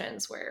synthesis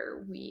sessions,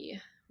 where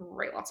we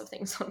write lots of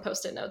things on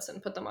post-it notes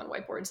and put them on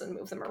whiteboards and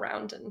move them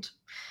around, and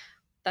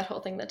that whole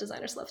thing that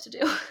designers love to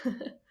do.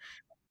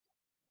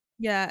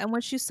 Yeah, and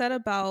what you said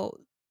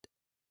about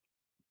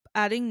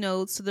adding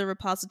notes to the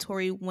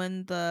repository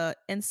when the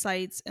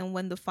insights and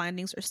when the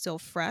findings are still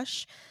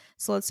fresh.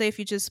 So let's say if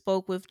you just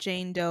spoke with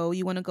Jane Doe,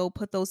 you want to go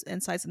put those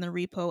insights in the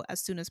repo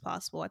as soon as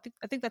possible. I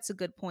think that's a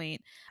good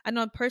point. I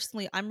know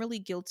personally I'm really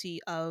guilty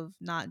of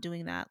not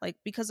doing that. Like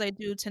because I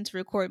do tend to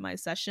record my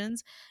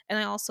sessions and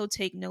I also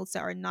take notes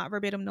that are not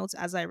verbatim notes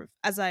as I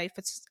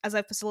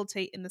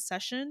facilitate in the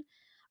session.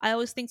 I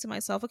always think to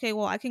myself, okay,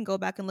 well, I can go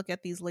back and look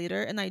at these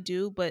later and I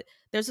do, but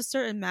there's a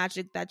certain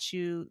magic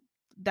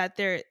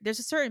there's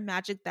a certain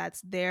magic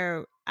that's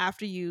there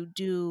after you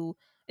do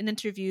an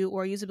interview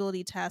or a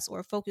usability test or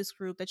a focus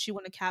group that you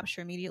want to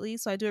capture immediately.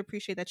 So I do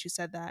appreciate that you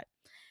said that.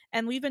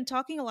 And we've been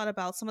talking a lot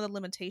about some of the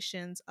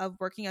limitations of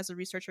working as a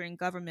researcher in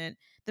government.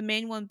 The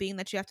main one being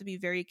that you have to be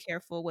very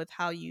careful with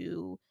how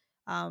you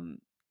um,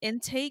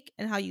 intake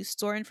and how you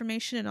store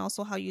information, and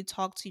also how you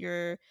talk to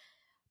your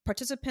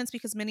participants,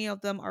 because many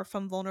of them are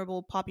from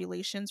vulnerable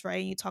populations, right?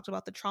 And you talked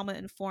about the trauma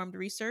informed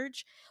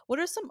research. What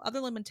are some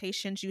other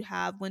limitations you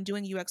have when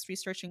doing UX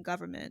research in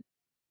government?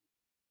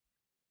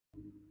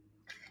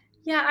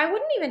 Yeah, I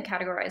wouldn't even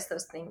categorize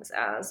those things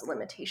as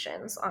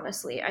limitations,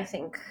 honestly. I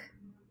think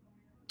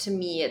to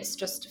me, it's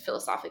just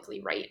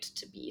philosophically right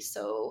to be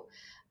so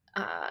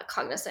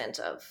cognizant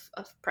of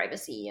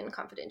privacy and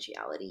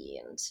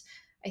confidentiality. And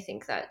I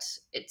think that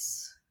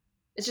it's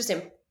just,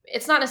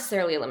 it's not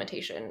necessarily a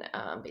limitation.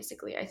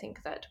 Basically, I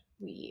think that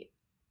we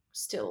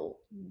still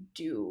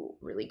do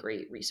really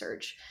great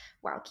research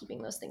while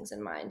keeping those things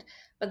in mind.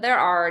 But there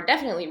are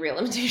definitely real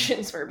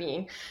limitations for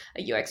being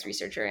a UX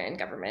researcher in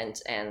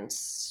government. And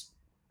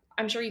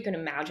I'm sure you can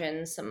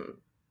imagine some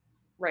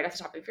right off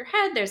the top of your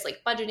head. There's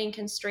like budgeting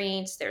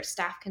constraints, there's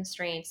staff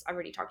constraints. I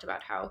already talked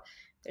about how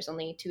there's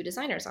only 2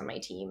 designers on my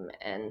team,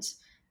 and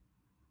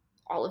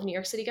all of New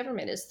York City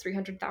government is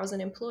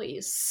 300,000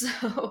 employees.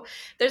 So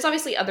there's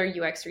obviously other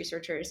UX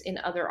researchers in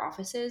other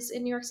offices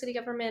in New York City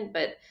government,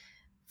 but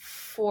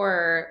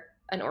for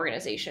an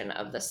organization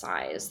of the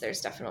size,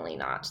 there's definitely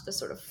not the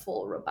sort of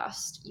full,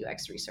 robust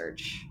UX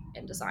research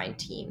and design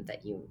team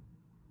that you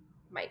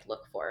might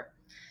look for.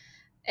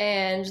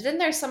 And then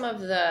there's some of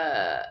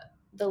the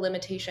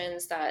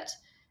limitations that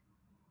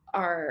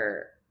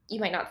are you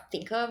might not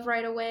think of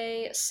right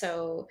away.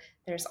 So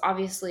there's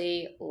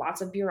obviously lots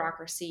of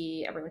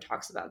bureaucracy. Everyone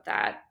talks about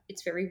that.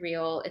 It's very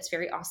real. It's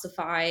very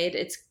ossified.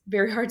 It's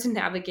very hard to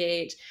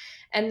navigate.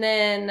 And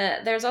then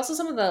there's also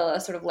some of the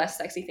sort of less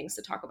sexy things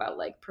to talk about,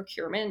 like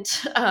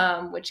procurement,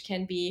 which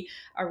can be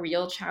a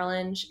real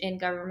challenge in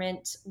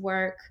government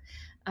work.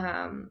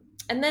 And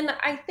then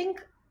I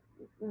think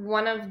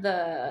one of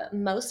the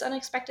most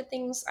unexpected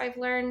things I've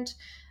learned,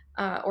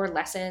 or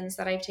lessons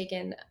that I've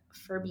taken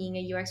for being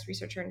a UX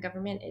researcher in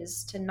government,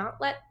 is to not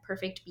let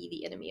perfect be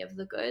the enemy of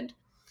the good.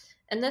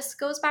 And this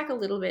goes back a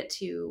little bit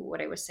to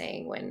what I was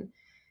saying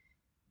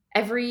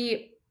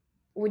every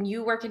when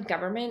you work in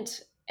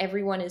government,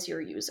 everyone is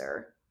your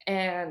user.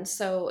 And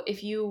so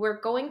if you were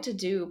going to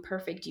do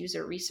perfect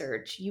user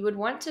research, you would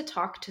want to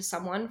talk to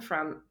someone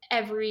from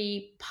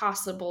every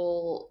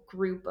possible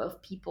group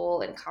of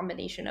people and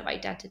combination of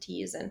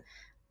identities. And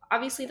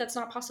obviously that's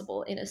not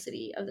possible in a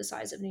city of the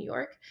size of New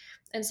York.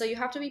 And so you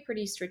have to be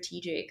pretty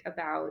strategic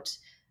about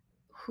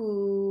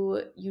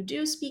who you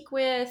do speak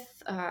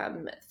with,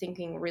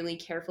 thinking really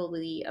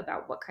carefully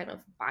about what kind of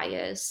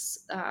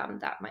bias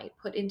that might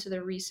put into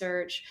the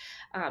research,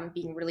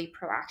 being really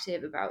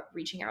proactive about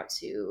reaching out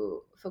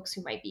to folks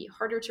who might be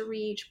harder to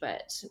reach,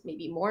 but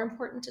maybe more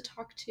important to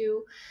talk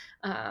to,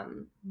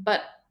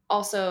 but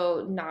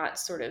also not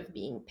sort of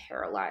being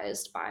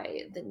paralyzed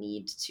by the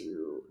need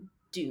to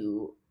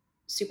do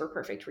super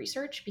perfect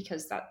research,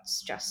 because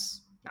that's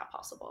just not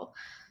possible.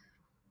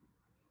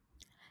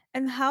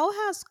 And how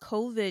has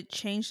COVID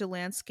changed the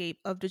landscape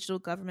of digital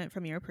government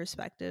from your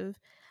perspective?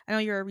 I know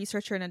you're a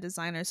researcher and a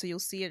designer, so you'll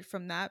see it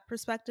from that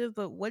perspective,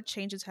 but what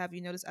changes have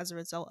you noticed as a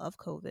result of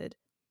COVID?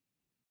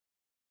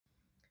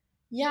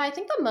 Yeah, I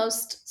think the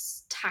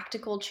most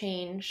tactical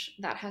change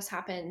that has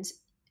happened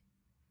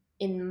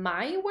in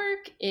my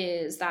work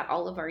is that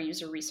all of our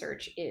user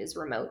research is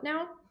remote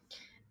now.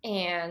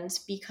 And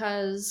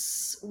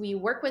because we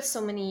work with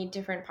so many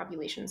different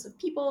populations of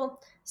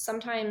people,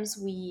 sometimes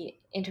we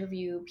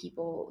interview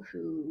people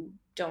who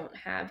don't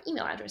have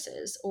email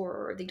addresses,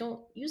 or they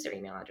don't use their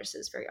email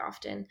addresses very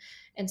often.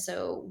 And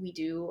so we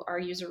do our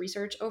user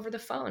research over the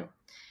phone.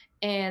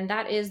 And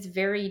that is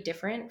very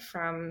different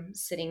from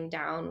sitting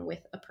down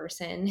with a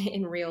person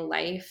in real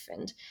life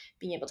and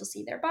being able to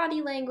see their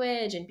body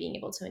language and being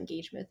able to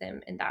engage with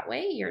them in that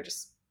way. You're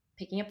just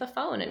picking up the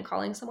phone and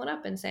calling someone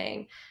up and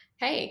saying,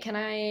 "Hey, can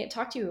I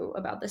talk to you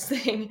about this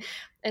thing?"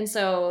 And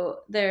so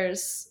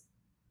there's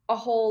a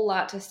whole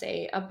lot to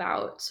say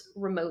about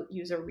remote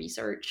user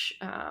research,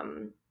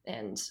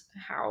 and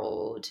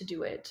how to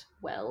do it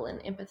well and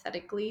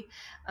empathetically.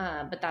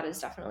 But that has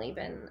definitely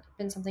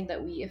been something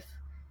that we've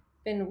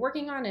been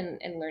working on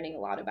and learning a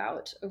lot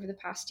about over the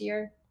past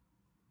year.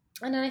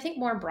 And then I think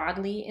more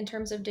broadly, in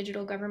terms of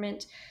digital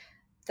government,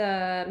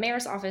 the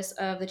mayor's office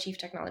of the chief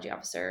technology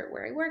officer,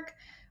 where I work,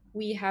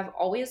 we have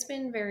always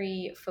been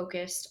very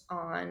focused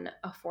on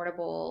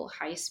affordable,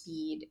 high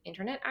speed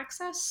internet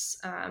access.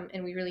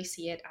 And we really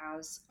see it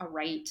as a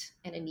right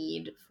and a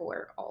need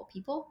for all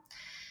people.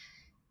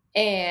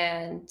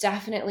 And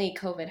definitely,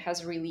 COVID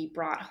has really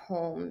brought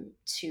home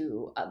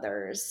to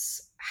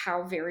others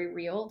how very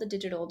real the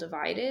digital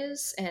divide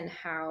is, and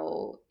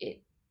how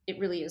it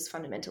really is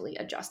fundamentally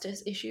a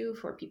justice issue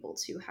for people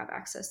to have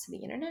access to the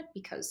internet.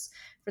 Because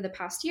for the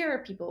past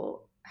year,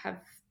 people have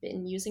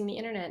been using the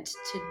internet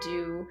to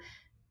do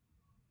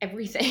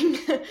everything,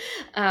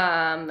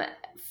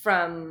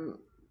 from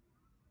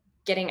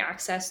getting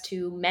access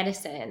to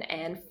medicine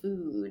and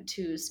food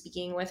to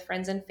speaking with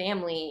friends and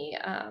family.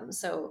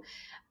 So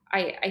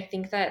I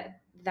think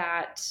that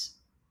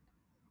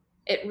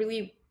it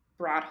really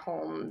brought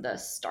home the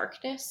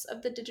starkness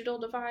of the digital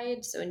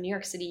divide. So in New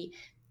York City,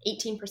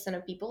 18%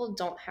 of people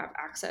don't have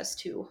access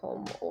to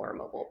home or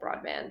mobile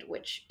broadband,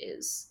 which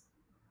is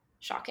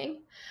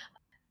shocking.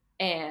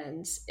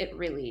 And it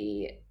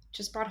really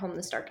just brought home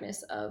the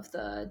starkness of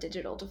the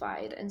digital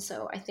divide. And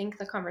so I think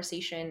the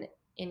conversation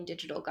in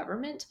digital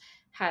government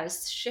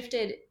has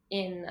shifted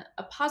in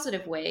a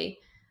positive way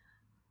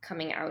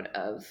coming out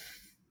of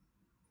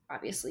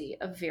obviously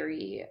a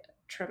very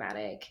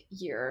traumatic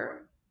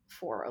year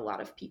for a lot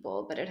of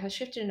people, but it has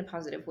shifted in a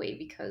positive way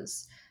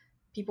because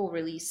people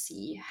really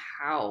see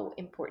how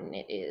important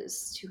it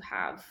is to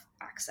have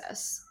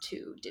access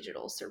to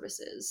digital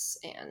services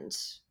and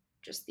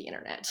just the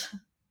internet.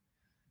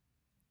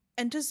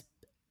 And just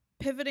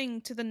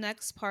pivoting to the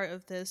next part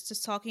of this,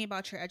 just talking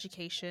about your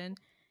education,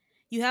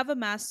 you have a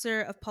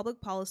Master of Public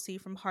Policy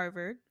from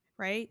Harvard,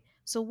 right?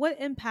 So, what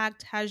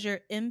impact has your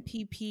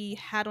MPP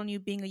had on you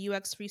being a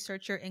UX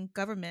researcher in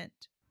government?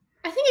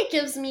 I think it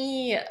gives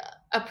me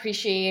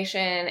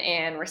appreciation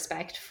and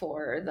respect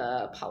for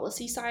the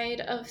policy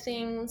side of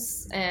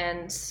things.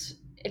 And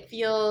it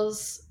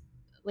feels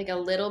like a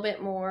little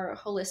bit more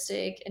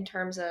holistic in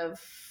terms of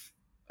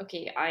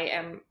okay, I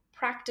am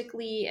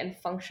practically and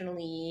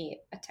functionally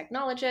a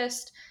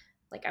technologist.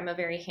 Like, I'm a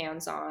very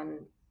hands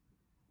on,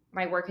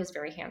 my work is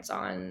very hands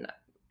on.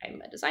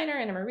 I'm a designer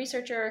and I'm a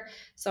researcher,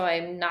 so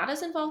I'm not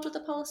as involved with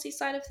the policy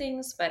side of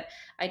things, but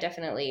I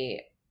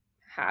definitely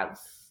have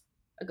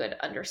a good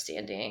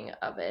understanding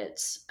of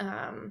it.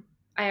 I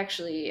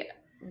actually,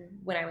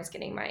 when I was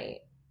getting my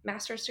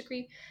master's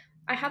degree,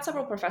 I had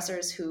several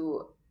professors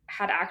who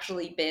had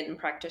actually been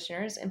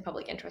practitioners in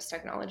public interest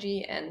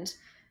technology, and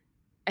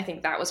I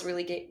think that was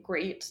really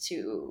great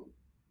to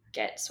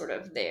get sort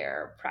of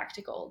their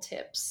practical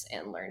tips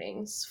and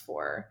learnings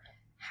for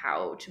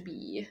how to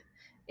be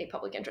a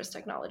public interest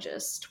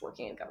technologist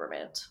working in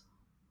government.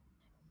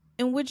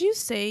 And would you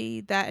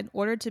say that in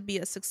order to be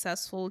a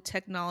successful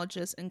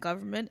technologist in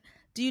government,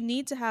 do you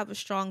need to have a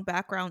strong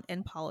background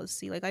in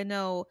policy? Like I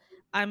know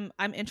I'm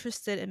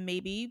interested in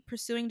maybe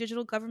pursuing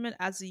digital government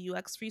as a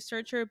UX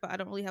researcher, but I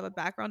don't really have a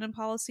background in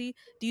policy.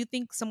 Do you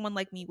think someone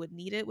like me would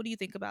need it? What do you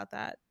think about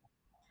that?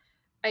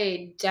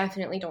 I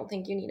definitely don't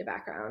think you need a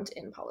background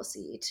in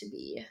policy to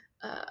be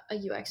a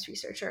UX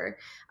researcher.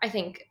 I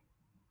think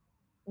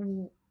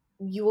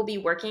you will be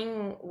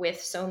working with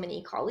so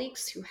many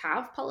colleagues who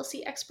have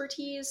policy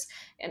expertise,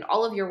 and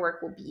all of your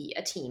work will be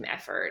a team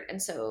effort.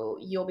 And so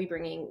you'll be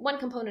bringing one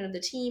component of the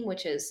team,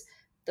 which is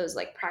those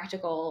like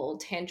practical,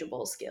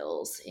 tangible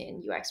skills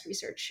in UX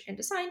research and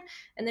design.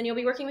 And then you'll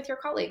be working with your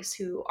colleagues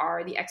who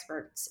are the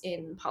experts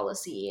in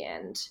policy,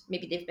 and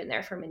maybe they've been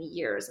there for many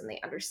years and they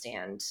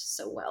understand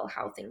so well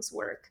how things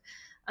work.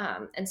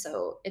 And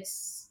so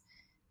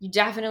you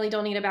definitely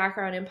don't need a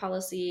background in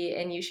policy,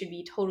 and you should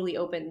be totally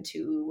open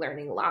to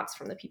learning lots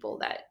from the people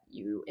that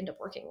you end up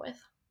working with.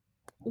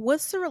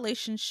 What's the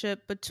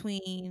relationship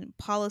between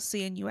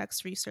policy and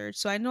UX research?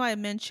 So I know I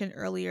mentioned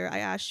earlier, I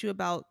asked you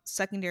about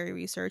secondary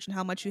research and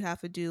how much you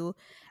have to do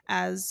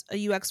as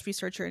a UX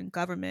researcher in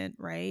government,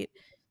 right?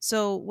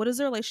 So what is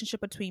the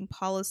relationship between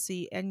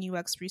policy and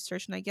UX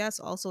research? And I guess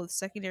also with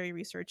secondary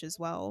research as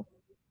well.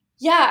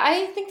 Yeah,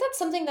 I think that's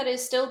something that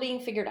is still being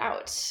figured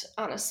out,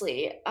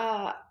 honestly.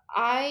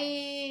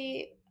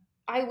 I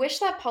wish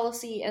that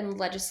policy and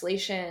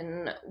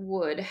legislation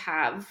would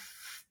have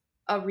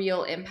a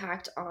real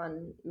impact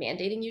on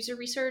mandating user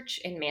research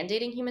and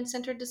mandating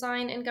human-centered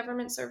design in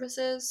government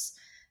services.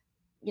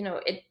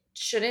 It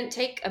shouldn't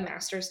take a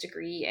master's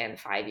degree and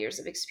 5 years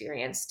of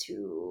experience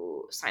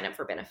to sign up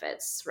for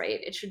benefits, right?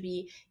 It should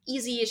be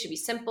easy, it should be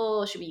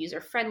simple, it should be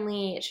user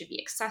friendly, it should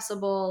be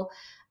accessible.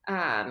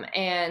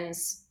 And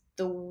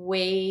the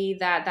way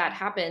that that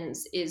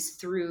happens is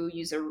through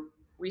user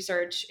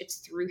research, it's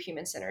through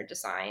human centered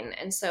design.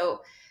 And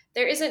so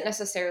there isn't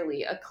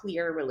necessarily a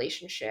clear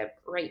relationship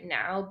right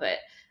now, but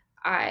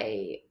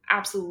I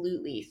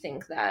absolutely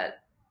think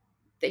that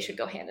they should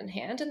go hand in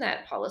hand, and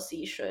that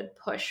policy should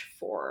push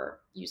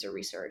for user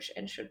research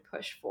and should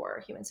push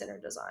for human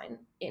centered design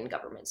in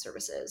government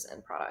services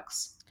and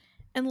products.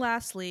 And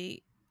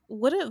lastly,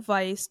 what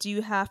advice do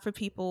you have for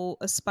people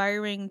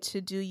aspiring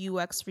to do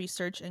UX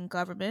research in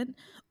government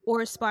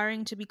or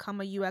aspiring to become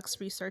a UX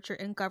researcher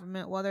in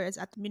government, whether it's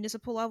at the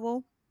municipal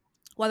level,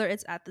 whether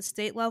it's at the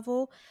state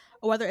level,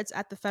 or whether it's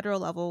at the federal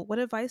level? What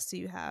advice do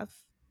you have?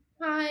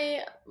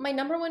 My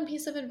number one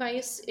piece of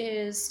advice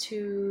is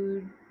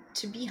to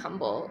be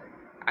humble.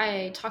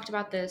 I talked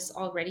about this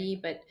already,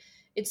 but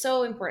it's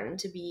so important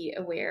to be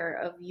aware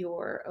of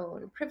your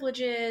own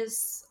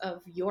privileges,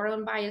 of your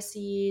own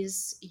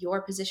biases,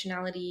 your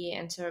positionality,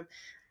 and to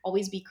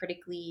always be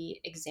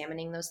critically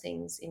examining those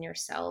things in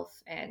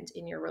yourself and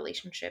in your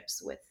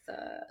relationships with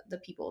the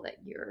people that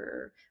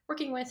you're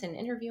working with and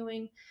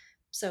interviewing.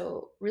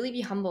 So really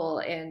be humble,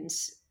 and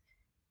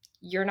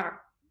you're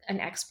not an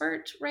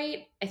expert,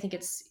 right? I think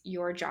it's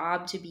your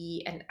job to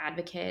be an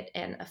advocate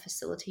and a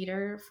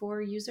facilitator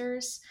for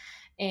users.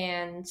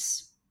 And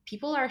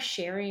people are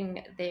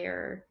sharing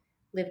their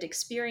lived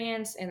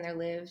experience and their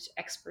lived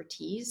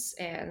expertise.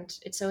 And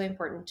it's so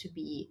important to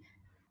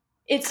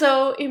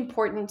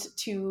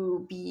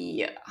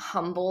be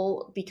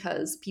humble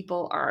because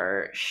people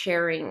are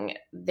sharing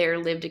their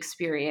lived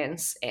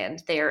experience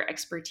and their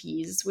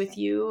expertise with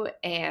you.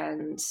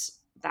 And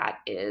that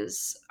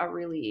is a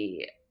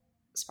really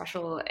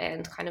special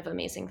and kind of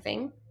amazing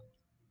thing.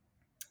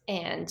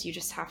 And you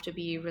just have to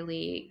be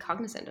really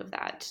cognizant of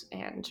that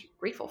and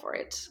grateful for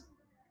it.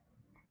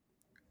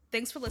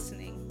 Thanks for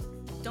listening.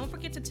 Don't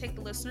forget to take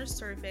the listener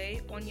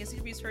survey on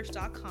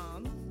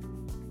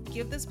YizzyResearch.com.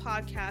 Give this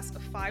podcast a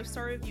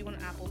 5-star review on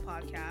Apple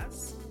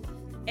Podcasts.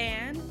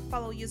 And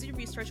follow Yizzy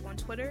Research on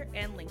Twitter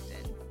and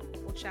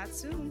LinkedIn. We'll chat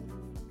soon.